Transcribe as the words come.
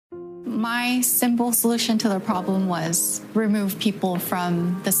My simple solution to the problem was remove people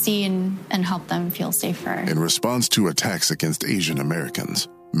from the scene and help them feel safer. In response to attacks against Asian Americans,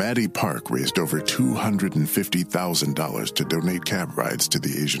 Maddie Park raised over $250,000 to donate cab rides to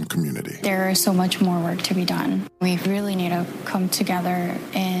the Asian community. There is so much more work to be done. We really need to come together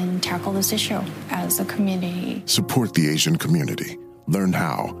and tackle this issue as a community. Support the Asian community. Learn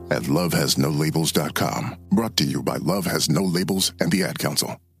how at lovehasnolabels.com. Brought to you by Love Has No Labels and the Ad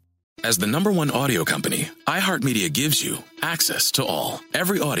Council. As the #1 audio company, iHeartMedia gives you access to all.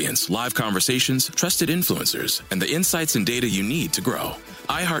 Every audience, live conversations, trusted influencers, and the insights and data you need to grow.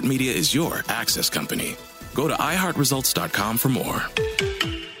 iHeartMedia is your access company. Go to iHeartResults.com for more.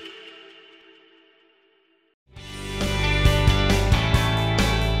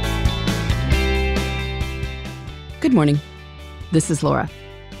 Good morning. This is Laura.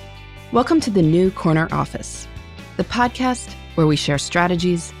 Welcome to the New Corner Office, the podcast where we share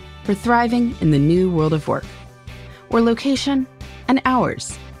strategies for thriving in the new world of work, where location and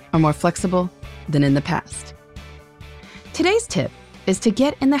hours are more flexible than in the past. Today's tip is to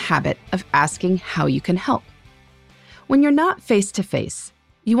get in the habit of asking how you can help. When you're not face-to-face,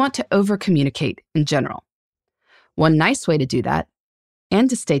 you want to over-communicate in general. One nice way to do that,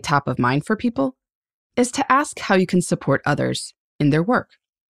 and to stay top of mind for people, is to ask how you can support others in their work.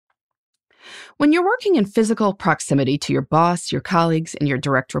 When you're working in physical proximity to your boss, your colleagues, and your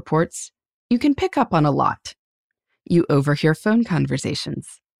direct reports, you can pick up on a lot. You overhear phone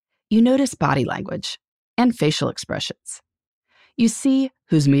conversations. You notice body language and facial expressions. You see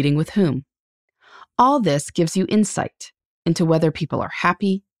who's meeting with whom. All this gives you insight into whether people are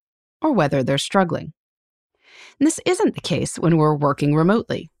happy or whether they're struggling. And this isn't the case when we're working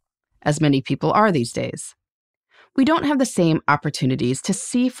remotely, as many people are these days. We don't have the same opportunities to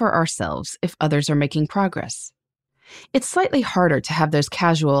see for ourselves if others are making progress. It's slightly harder to have those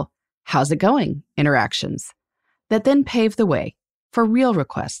casual, "how's it going?" interactions that then pave the way for real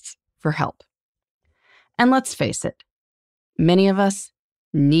requests for help. And let's face it, many of us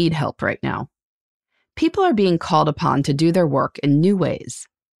need help right now. People are being called upon to do their work in new ways,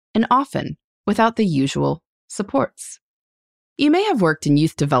 and often without the usual supports. You may have worked in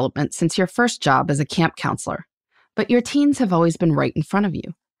youth development since your first job as a camp counselor, but your teens have always been right in front of you,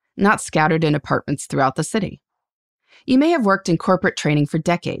 not scattered in apartments throughout the city. You may have worked in corporate training for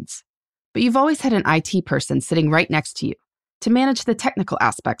decades, but you've always had an IT person sitting right next to you to manage the technical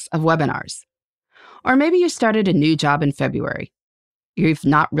aspects of webinars. Or maybe you started a new job in February. You've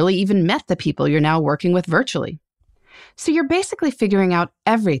not really even met the people you're now working with virtually. So you're basically figuring out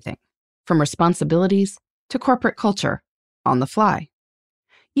everything from responsibilities to corporate culture on the fly.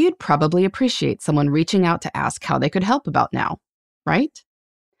 You'd probably appreciate someone reaching out to ask how they could help about now, right?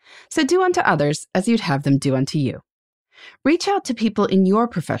 So do unto others as you'd have them do unto you. Reach out to people in your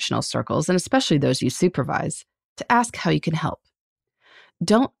professional circles, and especially those you supervise, to ask how you can help.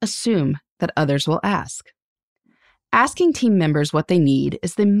 Don't assume that others will ask. Asking team members what they need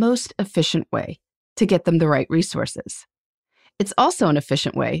is the most efficient way to get them the right resources. It's also an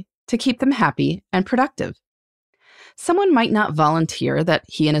efficient way to keep them happy and productive. Someone might not volunteer that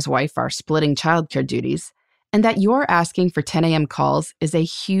he and his wife are splitting childcare duties, and that your asking for 10 a.m. calls is a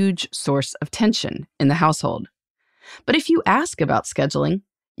huge source of tension in the household. But if you ask about scheduling,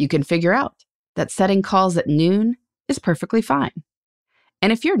 you can figure out that setting calls at noon is perfectly fine.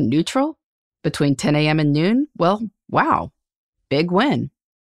 And if you're neutral between 10 a.m. and noon, well, wow, big win.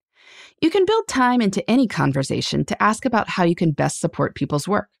 You can build time into any conversation to ask about how you can best support people's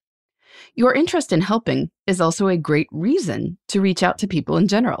work. Your interest in helping is also a great reason to reach out to people in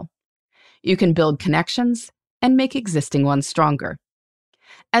general. You can build connections and make existing ones stronger.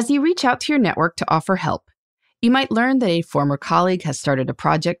 As you reach out to your network to offer help, you might learn that a former colleague has started a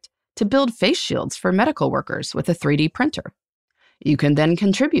project to build face shields for medical workers with a 3D printer. You can then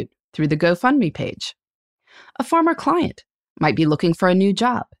contribute through the GoFundMe page. A former client might be looking for a new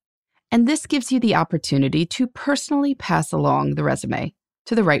job, and this gives you the opportunity to personally pass along the resume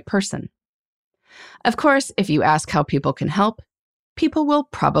to the right person. Of course, if you ask how people can help, people will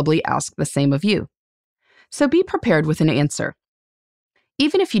probably ask the same of you. So be prepared with an answer.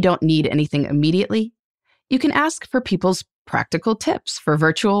 Even if you don't need anything immediately, you can ask for people's practical tips for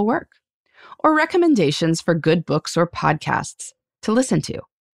virtual work, or recommendations for good books or podcasts to listen to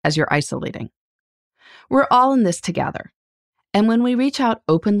as you're isolating. We're all in this together, and when we reach out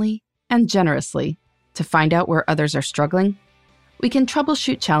openly and generously to find out where others are struggling, we can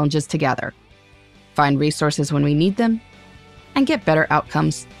troubleshoot challenges together, find resources when we need them, and get better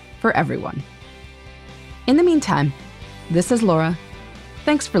outcomes for everyone. In the meantime, this is Laura.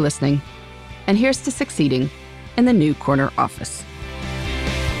 Thanks for listening, and here's to succeeding in the New Corner Office.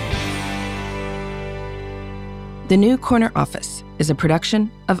 The New Corner Office is a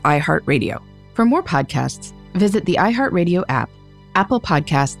production of iHeartRadio. For more podcasts, visit the iHeartRadio app, Apple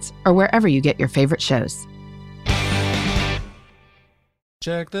Podcasts, or wherever you get your favorite shows.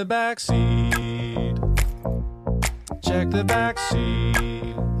 Check the back seat. Check the back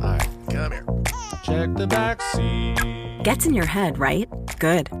seat. All right, come here. Check the back seat. Gets in your head, right?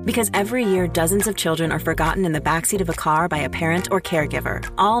 Good. Because every year, dozens of children are forgotten in the backseat of a car by a parent or caregiver.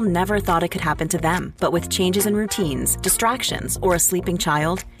 All never thought it could happen to them. But with changes in routines, distractions, or a sleeping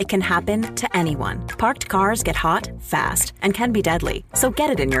child, it can happen to anyone. Parked cars get hot, fast, and can be deadly. So get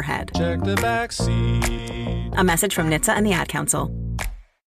it in your head. Check the back seat. A message from NHTSA and the Ad Council.